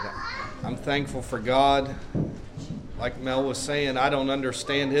I'm thankful for God. Like Mel was saying, I don't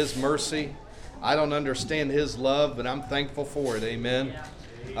understand His mercy. I don't understand His love, but I'm thankful for it. Amen.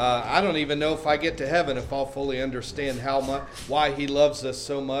 I don't even know if I get to heaven if I'll fully understand why He loves us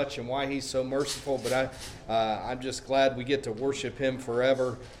so much and why He's so merciful. But I'm just glad we get to worship Him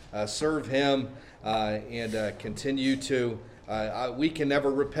forever, serve Him, and continue to. We can never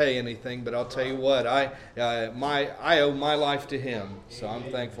repay anything, but I'll tell you what, I owe my life to Him, so I'm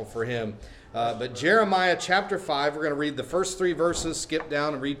thankful for Him. But Jeremiah chapter 5, we're going to read the first 3 verses, skip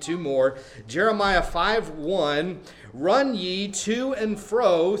down and read 2 more. Jeremiah 5:1, run ye to and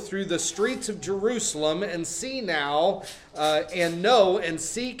fro through the streets of Jerusalem, and see now, and know, and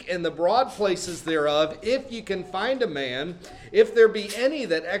seek in the broad places thereof, if ye can find a man, if there be any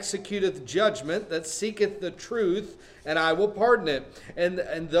that executeth judgment, that seeketh the truth, and I will pardon it.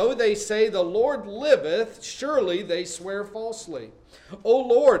 And though they say, the Lord liveth, surely they swear falsely. O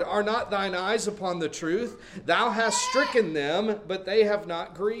Lord, are not thine eyes upon the truth? Thou hast stricken them, but they have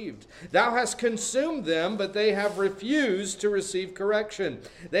not grieved. Thou hast consumed them, but they have refused to receive correction.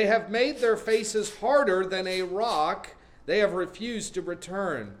 They have made their faces harder than a rock. They have refused to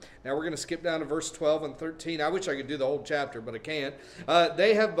return. Now we're going to skip down to verse 12 and 13. I wish I could do the whole chapter, but I can't.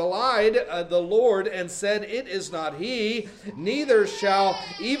 They have belied the Lord and said, it is not He. Neither shall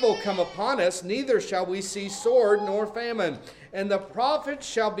evil come upon us, neither shall we see sword nor famine. And the prophets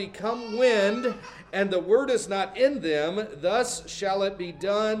shall become wind, and the word is not in them. Thus shall it be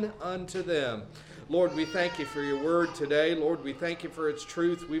done unto them. Lord, we thank you for your word today. Lord, we thank you for its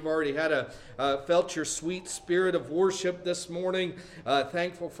truth. We've already felt your sweet spirit of worship this morning.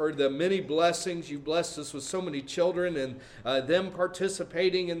 Thankful for the many blessings. You blessed us with so many children and them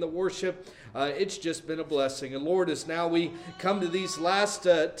participating in the worship. It's just been a blessing. And Lord, as now we come to these last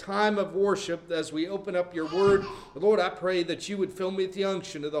time of worship, as we open up your word, Lord, I pray that you would fill me with the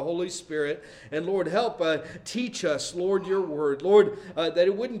unction of the Holy Spirit. And Lord, help teach us, Lord, your word. Lord, that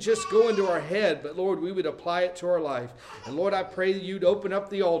it wouldn't just go into our head, but Lord, we would apply it to our life. And Lord, I pray that you'd open up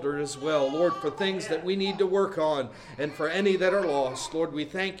the altar as well, Lord, for things that we need to work on and for any that are lost. Lord, we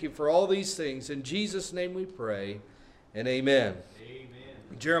thank you for all these things. In Jesus' name we pray, and amen.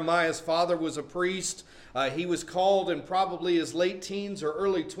 Jeremiah's father was a priest. He was called in probably his late teens or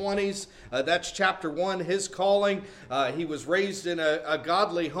early 20s. That's chapter 1, his calling. He was raised in a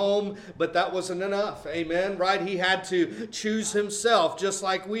godly home, but that wasn't enough. Amen, right? He had to choose himself, just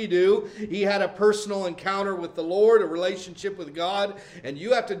like we do. He had a personal encounter with the Lord, a relationship with God, and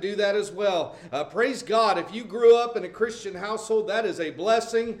you have to do that as well. Praise God. If you grew up in a Christian household, that is a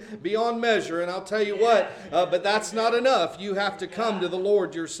blessing beyond measure, and I'll tell you what, but that's not enough. You have to come to the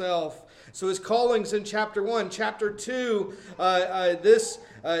Lord yourself. So his calling's in chapter 1. Chapter 2,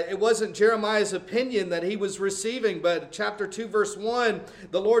 it wasn't Jeremiah's opinion that he was receiving, but chapter 2, verse 1,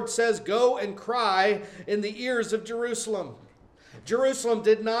 the Lord says, go and cry in the ears of Jerusalem. Jerusalem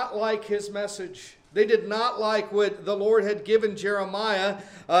did not like his message. They did not like what the Lord had given Jeremiah,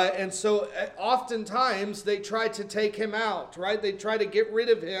 and so oftentimes they tried to take him out, right? They try to get rid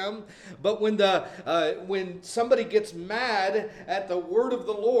of him, but when somebody gets mad at the word of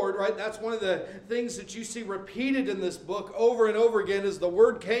the Lord, right? That's one of the things that you see repeated in this book over and over again is the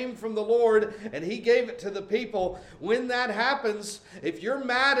word came from the Lord, and He gave it to the people. When that happens, if you're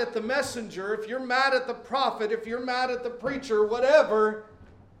mad at the messenger, if you're mad at the prophet, if you're mad at the preacher, whatever,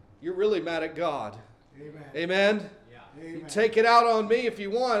 you're really mad at God. Amen. Amen? Yeah. You take it out on me if you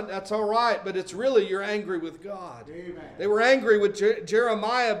want. That's all right. But it's really you're angry with God. Amen. They were angry with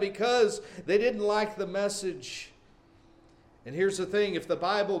Jeremiah because they didn't like the message. And here's the thing. If the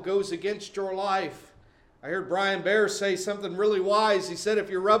Bible goes against your life, I heard Brian Bear say something really wise. He said,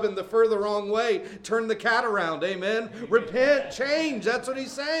 if you're rubbing the fur the wrong way, turn the cat around. Amen? Repent, change. That's what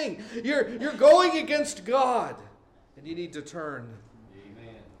he's saying. You're going against God. And you need to turn.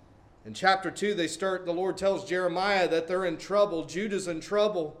 In chapter 2, the Lord tells Jeremiah that they're in trouble. Judah's in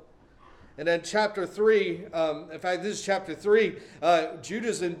trouble. And then chapter 3, in fact, this is chapter 3,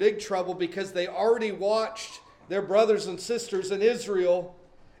 Judah's in big trouble because they already watched their brothers and sisters in Israel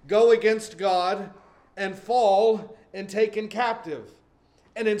go against God and fall and taken captive.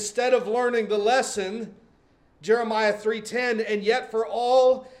 And instead of learning the lesson, Jeremiah 3:10, and yet for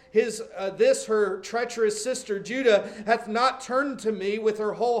all her treacherous sister Judah hath not turned to me with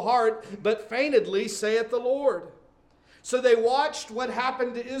her whole heart, but feignedly, saith the Lord. So they watched what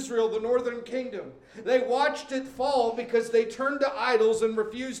happened to Israel, the northern kingdom. They watched it fall because they turned to idols and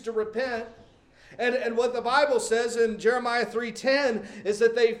refused to repent. And what the Bible says in Jeremiah 3:10 is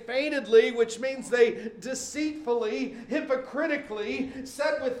that they feignedly, which means they deceitfully, hypocritically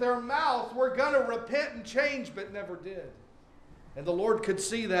said with their mouth, we're going to repent and change, but never did. And the Lord could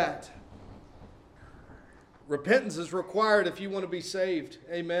see that. Repentance is required if you want to be saved.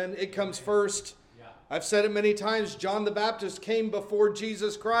 Amen. It comes first. I've said it many times. John the Baptist came before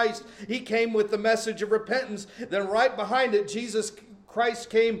Jesus Christ. He came with the message of repentance. Then right behind it, Jesus Christ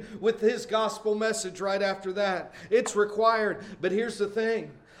came with his gospel message right after that. It's required. But here's the thing.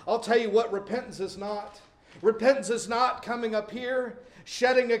 I'll tell you what repentance is not. Repentance is not coming up here,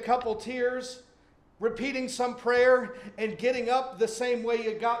 shedding a couple tears, repeating some prayer, and getting up the same way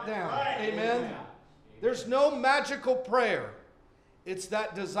you got down. Amen. There's no magical prayer. It's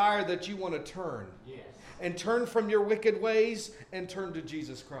that desire that you want to turn. Yes. And turn from your wicked ways and turn to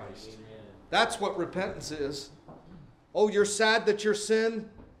Jesus Christ. Amen. That's what repentance is. Oh, you're sad that you're sin?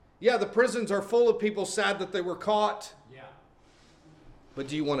 Yeah, the prisons are full of people sad that they were caught. Yeah. But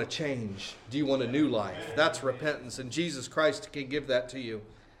do you want to change? Do you want a new life? That's repentance, and Jesus Christ can give that to you.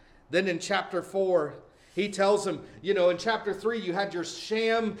 Then in chapter 4, he tells them, in chapter 3, you had your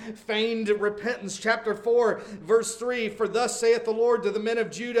sham, feigned repentance. Chapter 4, verse 3, for thus saith the Lord to the men of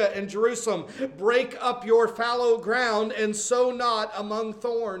Judah and Jerusalem, break up your fallow ground and sow not among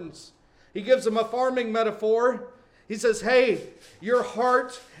thorns. He gives them a farming metaphor. He says, hey, your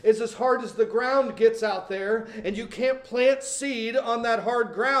heart is as hard as the ground gets out there, and you can't plant seed on that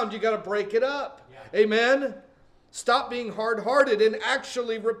hard ground. You got to break it up. Yeah. Amen? Stop being hard-hearted and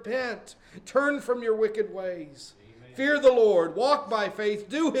actually repent. Turn from your wicked ways. Amen. Fear the Lord. Walk by faith.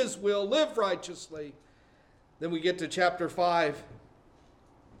 Do His will. Live righteously. Then we get to chapter 5.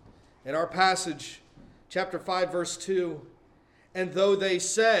 In our passage, chapter 5, verse 2. And though they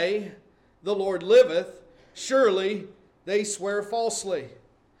say, the Lord liveth, surely they swear falsely.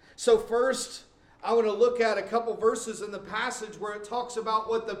 So first, I want to look at a couple verses in the passage where it talks about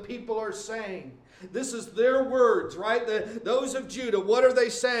what the people are saying. This is their words, right? Those of Judah, what are they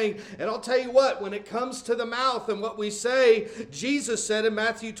saying? And I'll tell you what, when it comes to the mouth and what we say, Jesus said in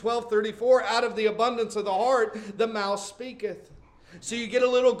Matthew 12:34, out of the abundance of the heart, the mouth speaketh. So you get a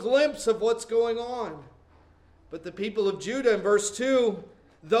little glimpse of what's going on. But the people of Judah in verse 2,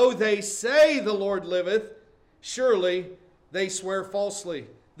 though they say the Lord liveth, surely they swear falsely.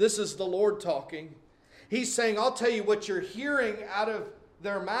 This is the Lord talking. He's saying, I'll tell you what you're hearing out of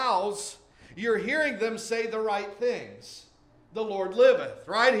their mouths. You're hearing them say the right things. The Lord liveth,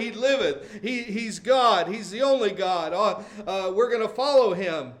 right? He liveth. He's God. He's the only God. We're going to follow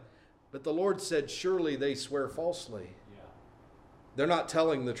Him. But the Lord said, surely they swear falsely. Yeah. They're not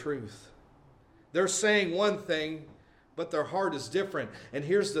telling the truth. They're saying one thing, but their heart is different. And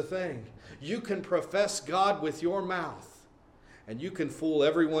here's the thing. You can profess God with your mouth, and you can fool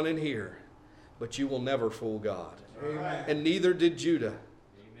everyone in here, but you will never fool God. Amen. And neither did Judah. Amen.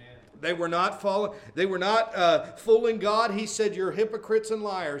 They were not fooling God. He said, you're hypocrites and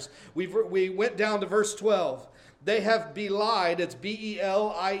liars. We went down to verse 12. They have belied, it's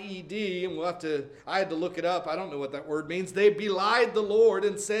B-E-L-I-E-D, and I had to look it up. I don't know what that word means. They belied the Lord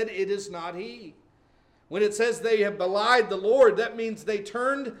and said, it is not He. When it says they have belied the Lord, that means they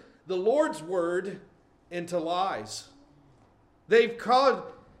turned the Lord's word into lies. They've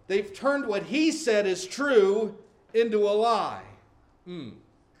turned what He said is true into a lie.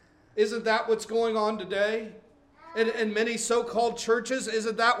 Isn't that what's going on today? In many so-called churches,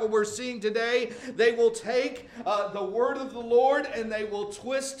 isn't that what we're seeing today? They will take the word of the Lord and they will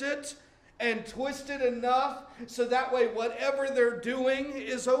twist it and twist it enough so that way whatever they're doing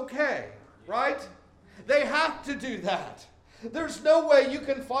is okay, right? They have to do that. There's no way you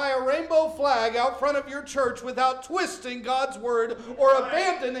can fly a rainbow flag out front of your church without twisting God's word or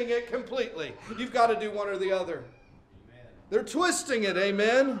abandoning it completely. You've got to do one or the other. Amen. They're twisting it,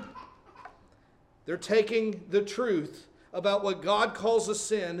 amen? They're taking the truth about what God calls a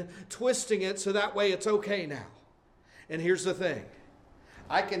sin, twisting it so that way it's okay now. And here's the thing.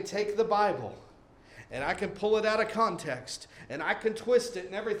 I can take the Bible and I can pull it out of context and I can twist it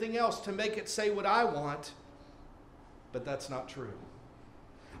and everything else to make it say what I want. But that's not true.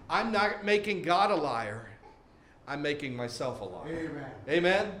 I'm not making God a liar. I'm making myself a liar. Amen.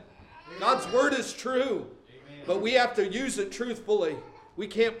 Amen? God's word is true. Amen. But we have to use it truthfully. We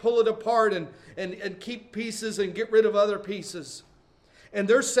can't pull it apart and keep pieces and get rid of other pieces. And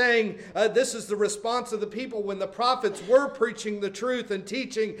they're saying this is the response of the people when the prophets were preaching the truth and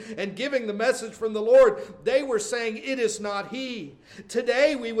teaching and giving the message from the Lord. They were saying it is not He.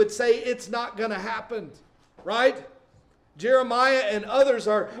 Today we would say it's not going to happen. Right? Jeremiah and others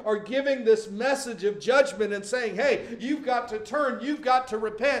are giving this message of judgment and saying, hey, you've got to turn, you've got to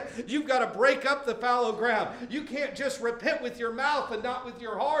repent, you've got to break up the fallow ground. You can't just repent with your mouth and not with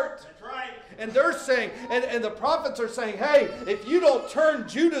your heart. That's right. And they're saying, and the prophets are saying, hey, if you don't turn,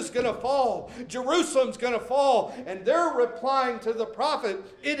 Judah's going to fall. Jerusalem's going to fall. And they're replying to the prophet,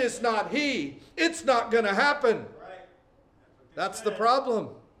 it is not he. It's not going to happen. Right. That's the problem.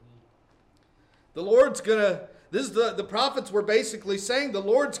 The Lord's going to... The prophets were basically saying the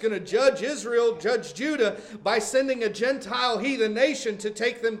Lord's going to judge Israel, judge Judah, by sending a Gentile heathen nation to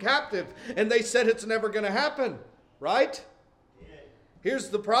take them captive. And they said it's never going to happen. Right? Yeah. Here's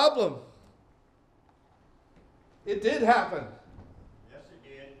the problem. It did happen. Yes, it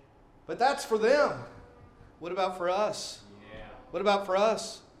did. But that's for them. What about for us? Yeah. What about for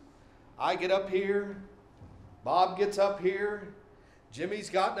us? I get up here. Bob gets up here. Jimmy's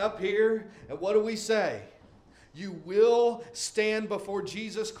gotten up here. And what do we say? You will stand before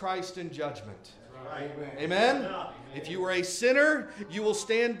Jesus Christ in judgment. Right. Amen? Yeah. If you are a sinner, you will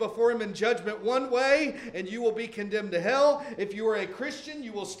stand before him in judgment one way, and you will be condemned to hell. If you are a Christian,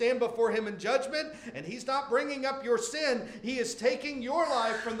 you will stand before him in judgment, and he's not bringing up your sin. He is taking your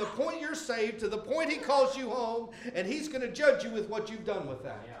life from the point you're saved to the point he calls you home, and he's going to judge you with what you've done with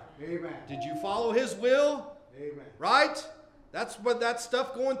that. Yeah. Amen. Did you follow his will? Amen. Right? That's what that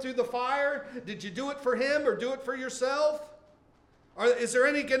stuff going through the fire. Did you do it for him or do it for yourself? Or is there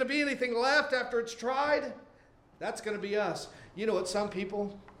going to be anything left after it's tried? That's going to be us. You know what? Some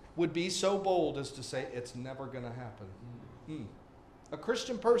people would be so bold as to say it's never going to happen. A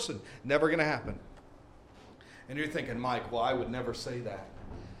Christian person, never going to happen. And you're thinking, Mike, well, I would never say that.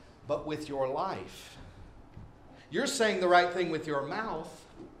 But with your life, you're saying the right thing with your mouth,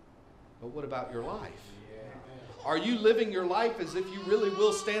 but what about your life? Are you living your life as if you really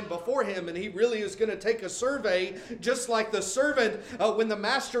will stand before him and he really is going to take a survey, just like the servant, when the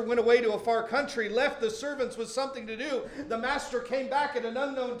master went away to a far country, left the servants with something to do. The master came back at an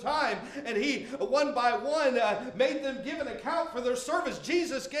unknown time and he, one by one, made them give an account for their service.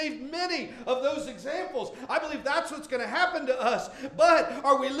 Jesus gave many of those examples. I believe that's what's going to happen to us. But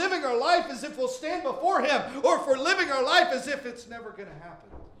are we living our life as if we'll stand before him, or if we're living our life as if it's never going to happen?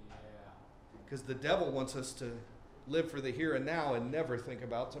 Because the devil wants us to live for the here and now and never think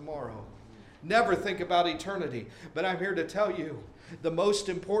about tomorrow. Never think about eternity. But I'm here to tell you, the most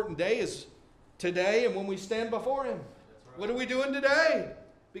important day is today and when we stand before him. Right. What are we doing today?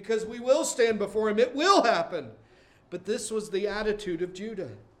 Because we will stand before him. It will happen. But this was the attitude of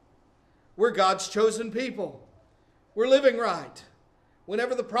Judah. We're God's chosen people. We're living right.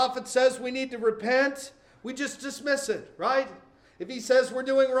 Whenever the prophet says we need to repent, we just dismiss it, right? If he says we're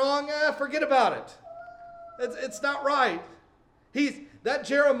doing wrong, forget about it. It's not right. That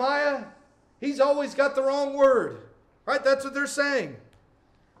Jeremiah, he's always got the wrong word. Right? That's what they're saying.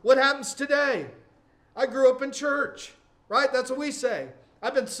 What happens today? I grew up in church. Right? That's what we say.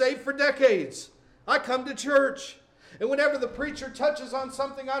 I've been saved for decades. I come to church. And whenever the preacher touches on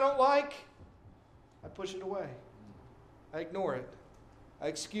something I don't like, I push it away. I ignore it. I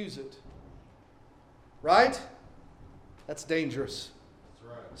excuse it. Right? That's dangerous.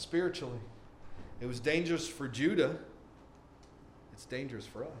 That's right. Spiritually. It was dangerous for Judah. It's dangerous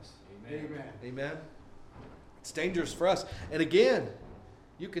for us. Amen. Amen. Amen. It's dangerous for us. And again,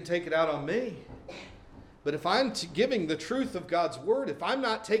 you can take it out on me. But if I'm giving the truth of God's word, if I'm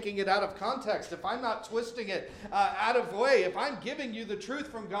not taking it out of context, if I'm not twisting it out of way, if I'm giving you the truth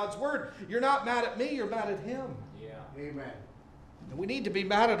from God's word, you're not mad at me, you're mad at him. Yeah. Amen. And we need to be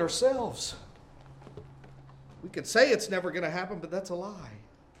mad at ourselves. We can say it's never going to happen, but that's a lie.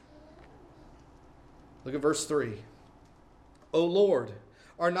 Look at verse 3. O Lord,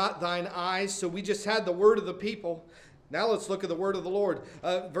 are not thine eyes? So we just had the word of the people. Now let's look at the word of the Lord.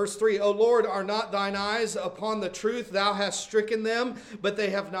 Verse 3. O Lord, are not thine eyes upon the truth? Thou hast stricken them, but they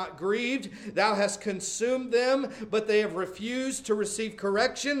have not grieved. Thou hast consumed them, but they have refused to receive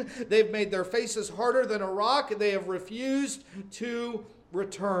correction. They have made their faces harder than a rock. They have refused to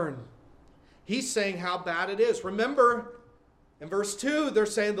return. He's saying how bad it is. Remember, in verse 2, they're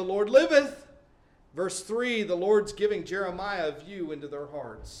saying the Lord liveth. Verse 3, the Lord's giving Jeremiah a view into their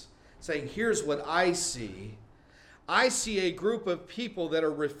hearts, saying, here's what I see. I see a group of people that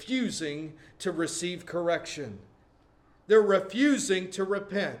are refusing to receive correction. They're refusing to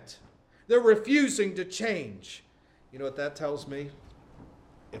repent. They're refusing to change. You know what that tells me?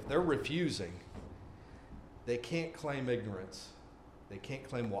 If they're refusing, they can't claim ignorance. They can't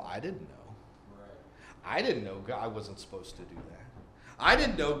claim, well, I didn't know. Right. I didn't know I wasn't supposed to do that. I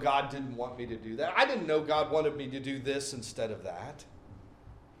didn't know God didn't want me to do that. I didn't know God wanted me to do this instead of that.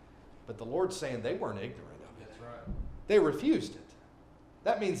 But the Lord's saying they weren't ignorant of it. That's right. They refused it.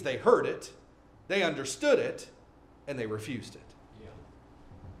 That means they heard it, they understood it, and they refused it. Yeah.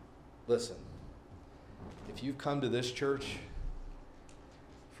 Listen, if you've come to this church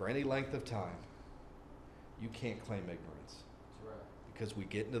for any length of time, you can't claim ignorance. That's right. Because we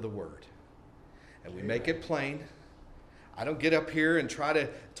get into the Word and we make it plain. I don't get up here and try to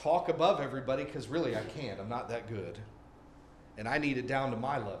talk above everybody because really I can't. I'm not that good. And I need it down to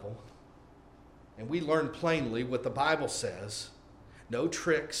my level. And we learn plainly what the Bible says. No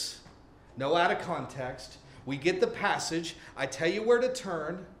tricks, no out of context. We get the passage. I tell you where to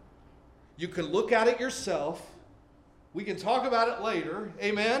turn. You can look at it yourself. We can talk about it later.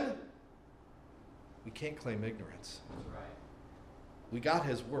 Amen? We can't claim ignorance. That's right. We got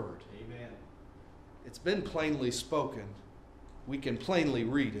His Word. Amen. It's been plainly spoken. We can plainly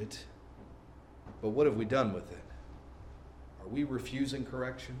read it. But what have we done with it? Are we refusing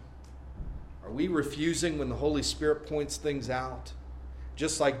correction? Are we refusing when the Holy Spirit points things out?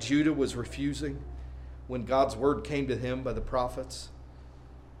 Just like Judah was refusing when God's word came to him by the prophets?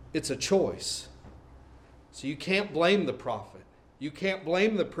 It's a choice. So you can't blame the prophet. You can't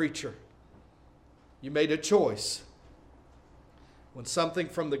blame the preacher. You made a choice. When something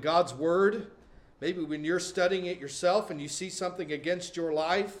from the God's word, maybe when you're studying it yourself and you see something against your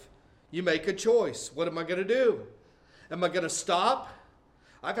life, you make a choice. What am I going to do? Am I going to stop?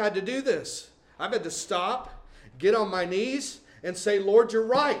 I've had to do this. I've had to stop, get on my knees, and say, Lord, you're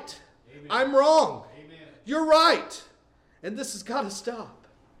right. Amen. I'm wrong. Amen. You're right. And this has got to stop.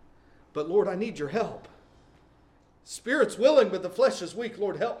 But Lord, I need your help. Spirit's willing, but the flesh is weak.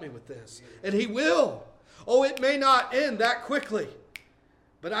 Lord, help me with this. And He will. Oh, it may not end that quickly,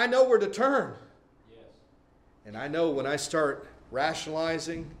 but I know where to turn. Yes. And I know when I start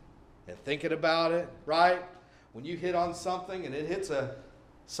rationalizing and thinking about it, right? When you hit on something and it hits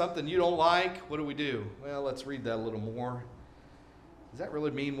something you don't like, what do? Well, let's read that a little more. Does that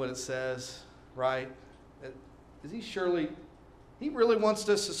really mean what it says, right? Is He really wants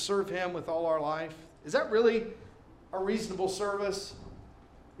us to serve Him with all our life? Is that really a reasonable service?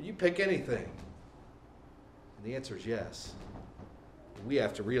 You pick anything. And the answer is yes. We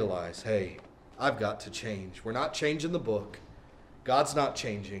have to realize, hey, I've got to change. We're not changing the book. God's not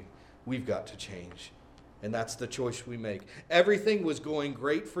changing. We've got to change. And that's the choice we make. Everything was going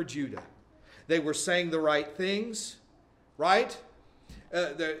great for Judah. They were saying the right things, right?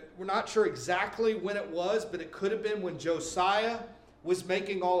 We're not sure exactly when it was, but it could have been when Josiah was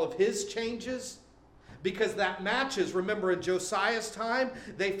making all of his changes. Because that matches, remember in Josiah's time,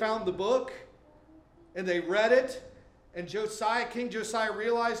 they found the book and they read it. And King Josiah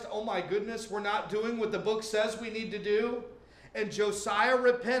realized, oh my goodness, we're not doing what the book says we need to do. And Josiah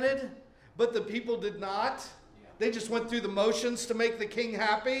repented. But the people did not. Yeah. They just went through the motions to make the king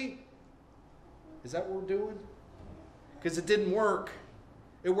happy. Is that what we're doing? Because it didn't work.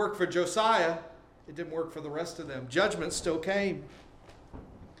 It worked for Josiah. It didn't work for the rest of them. Judgment still came.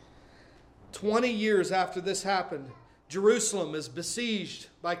 20 years after this happened, Jerusalem is besieged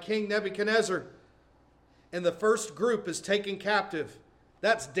by King Nebuchadnezzar. And the first group is taken captive.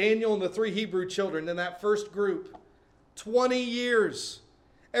 That's Daniel and the 3 Hebrew children in that first group. 20 years.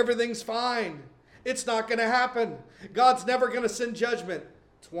 Everything's fine. It's not going to happen. God's never going to send judgment.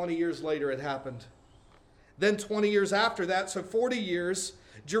 20 years later it happened. Then 20 years after that, so 40 years,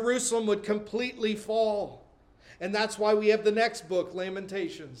 Jerusalem would completely fall. And that's why we have the next book,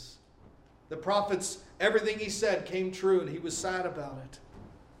 Lamentations. The prophets, everything he said came true and he was sad about it.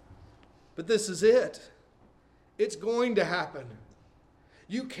 But this is it. It's going to happen.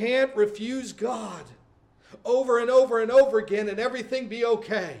 You can't refuse God over and over and over again and everything be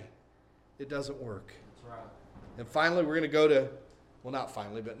okay. It doesn't work. That's right. And finally, we're going to go to, well, not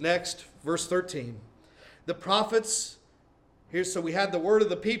finally, but next, verse 13. The prophets, so we had the word of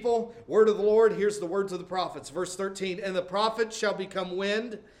the people, word of the Lord. Here's the words of the prophets. Verse 13, and the prophets shall become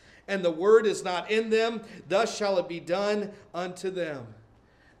wind, and the word is not in them. Thus shall it be done unto them.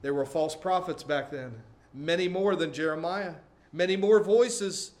 There were false prophets back then. Many more than Jeremiah. Many more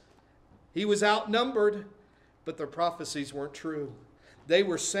voices. He was outnumbered. But their prophecies weren't true. They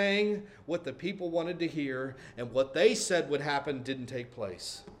were saying what the people wanted to hear, and what they said would happen didn't take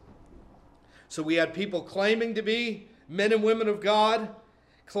place. So we had people claiming to be men and women of God,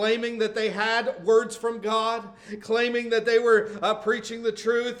 claiming that they had words from God, claiming that they were preaching the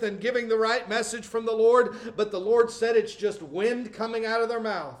truth and giving the right message from the Lord, but the Lord said it's just wind coming out of their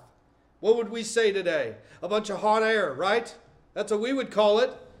mouth. What would we say today? A bunch of hot air, right? That's what we would call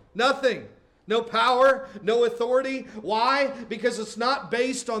it. Nothing. No power, no authority. Why? Because it's not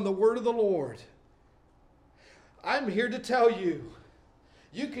based on the word of the Lord. I'm here to tell you,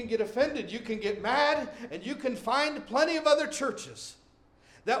 You can get offended, you can get mad, and you can find plenty of other churches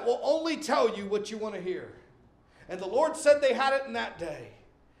that will only tell you what you want to hear. And the Lord said they had it in that day.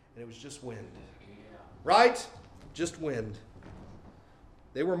 And it was just wind. Right? Just wind.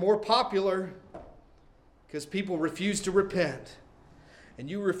 They were more popular because people refused to repent. And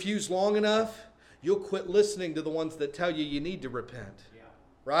you refuse long enough, you'll quit listening to the ones that tell you need to repent.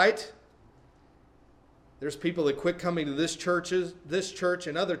 Right? There's people that quit coming to this church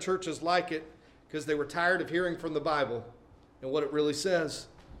and other churches like it because they were tired of hearing from the Bible and what it really says.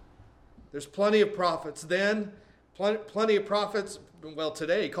 There's plenty of prophets then, plenty of prophets, well,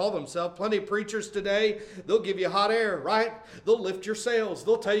 today, call themselves, plenty of preachers today. They'll give you hot air, right? They'll lift your sails.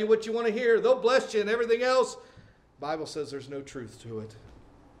 They'll tell you what you want to hear. They'll bless you and everything else. The Bible says there's no truth to it.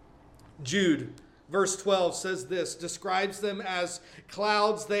 Jude, verse 12 says this, describes them as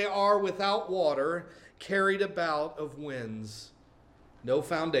clouds they are without water, carried about of winds. No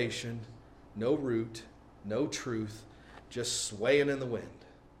foundation, no root, no truth, just swaying in the wind.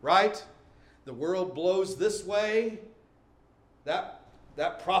 Right? The world blows this way,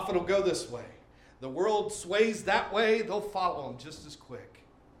 that prophet will go this way. The world sways that way, they'll follow him just as quick.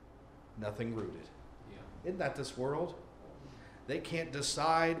 Nothing rooted. Yeah. Isn't that this world? They can't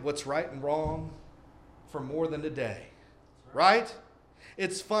decide what's right and wrong for more than a day. Right?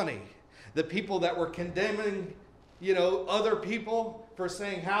 It's funny. The people that were condemning, other people for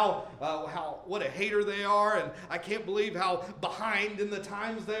saying how what a hater they are, and I can't believe how behind in the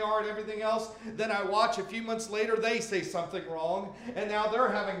times they are and everything else. Then I watch a few months later, they say something wrong, and now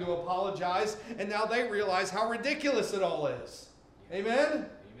they're having to apologize, and now they realize how ridiculous it all is. Yeah. Amen? Amen.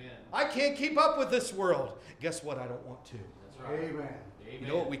 I can't keep up with this world. Guess what? I don't want to. That's right. Amen. You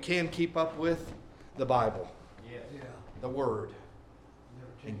know what we can keep up with? The Bible. Yes. Yeah. The Word.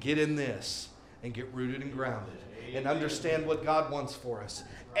 And get in this and get rooted and grounded and understand what God wants for us.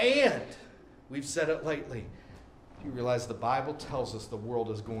 And we've said it lately. You realize the Bible tells us the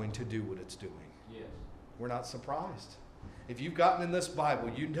world is going to do what it's doing. Yes. We're not surprised. If you've gotten in this Bible,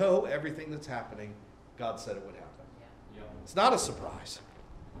 you know everything that's happening. God said it would happen. Yeah. It's not a surprise.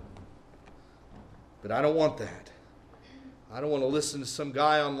 But I don't want that. I don't want to listen to some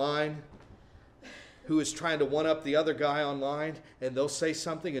guy online who is trying to one-up the other guy online, and they'll say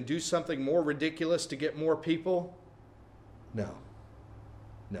something and do something more ridiculous to get more people. No,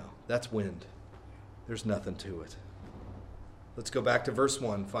 that's wind. There's nothing to it. Let's go back to verse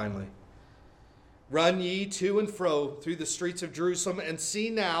 1 finally. Run ye to and fro through the streets of Jerusalem, and see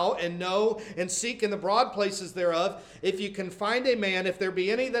now, and know, and seek in the broad places thereof, if you can find a man, if there be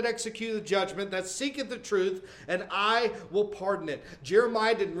any that execute the judgment, that seeketh the truth, and I will pardon it.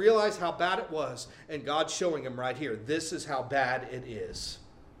 Jeremiah didn't realize how bad it was, and God's showing him right here. This is how bad it is.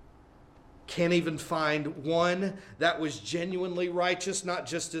 Can't even find one that was genuinely righteous, not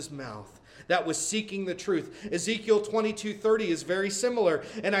just his mouth, that was seeking the truth. Ezekiel 22:30 is very similar.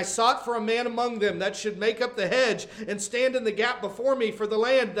 And I sought for a man among them that should make up the hedge and stand in the gap before me for the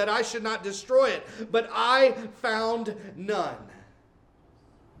land, that I should not destroy it. But I found none.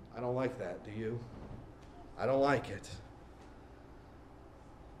 I don't like that, do you? I don't like it.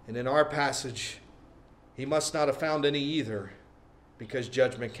 And in our passage, he must not have found any either, because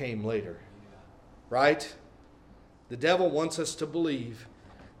judgment came later. Right? The devil wants us to believe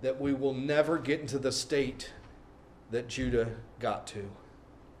that we will never get into the state that Judah got to.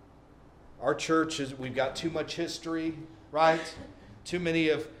 Our church we've got too much history, right? Too many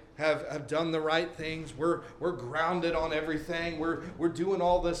have done the right things. We're grounded on everything. We're doing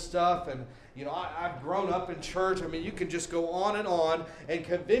all this stuff, and I've grown up in church. I mean, you can just go on and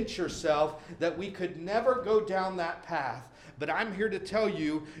convince yourself that we could never go down that path. But I'm here to tell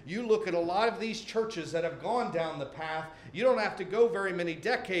you, you look at a lot of these churches that have gone down the path, you don't have to go very many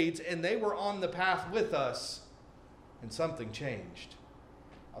decades, and they were on the path with us, and something changed.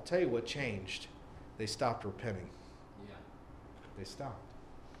 I'll tell you what changed. They stopped repenting. Yeah. They stopped.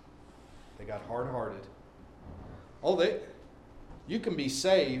 They got hard-hearted. You can be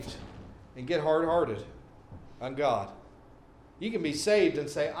saved and get hard-hearted on God. You can be saved and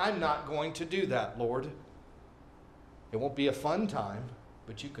say, I'm not going to do that, Lord. It won't be a fun time,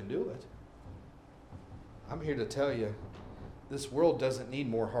 but you can do it. I'm here to tell you, this world doesn't need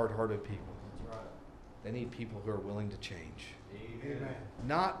more hard-hearted people. That's right. They need people who are willing to change. Amen.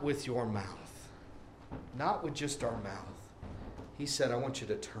 Not with your mouth. Not with just our mouth. He said, I want you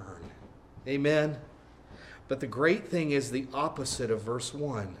to turn. Amen. But the great thing is the opposite of verse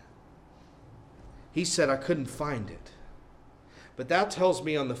 1. He said, I couldn't find it. But that tells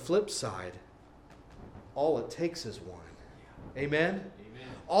me on the flip side, all it takes is one. Amen? Amen?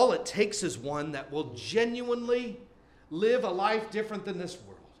 All it takes is one that will genuinely live a life different than this world.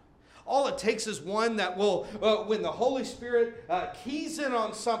 All it takes is one that will, when the Holy Spirit keys in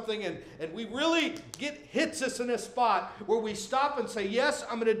on something and we really hits us in a spot where we stop and say, yes,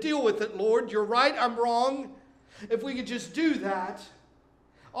 I'm going to deal with it, Lord. You're right, I'm wrong. If we could just do that,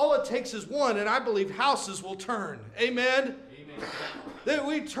 all it takes is one, and I believe houses will turn. Amen? Amen. That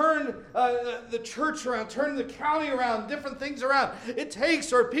we turn the church around, turn the county around, different things around. It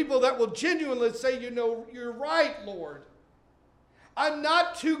takes are people that will genuinely say, you're right, Lord. I'm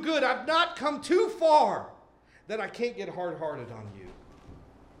not too good. I've not come too far that I can't get hard-hearted on you.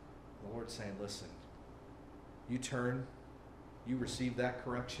 The Lord's saying, listen, you turn, you receive that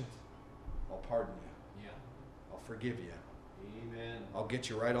correction, I'll pardon you. Yeah. I'll forgive you. Amen. I'll get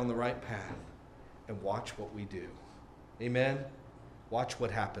you right on the right path. And watch what we do. Amen? Watch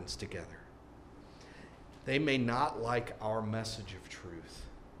what happens together. They may not like our message of truth,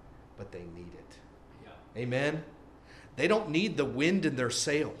 but they need it. Yeah. Amen? They don't need the wind in their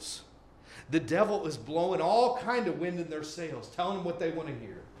sails. The devil is blowing all kind of wind in their sails, telling them what they want to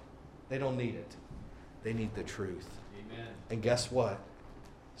hear. They don't need it. They need the truth. Amen. And guess what?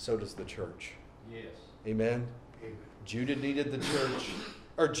 So does the church. Yes. Amen? Amen. Judah needed the church,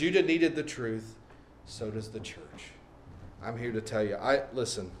 or Judah needed the truth. So does the church. I'm here to tell you.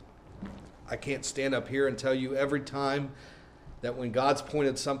 Listen, I can't stand up here and tell you every time that when God's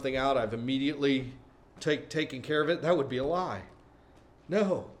pointed something out, I've immediately taken care of it. That would be a lie.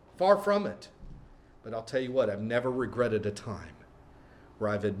 No, far from it. But I'll tell you what, I've never regretted a time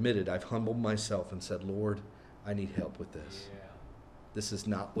where I've admitted, I've humbled myself and said, Lord, I need help with this. Yeah. This is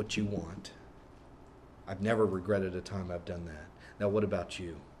not what you want. I've never regretted a time I've done that. Now, what about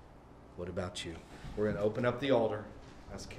you? What about you? We're going to open up the altar. That's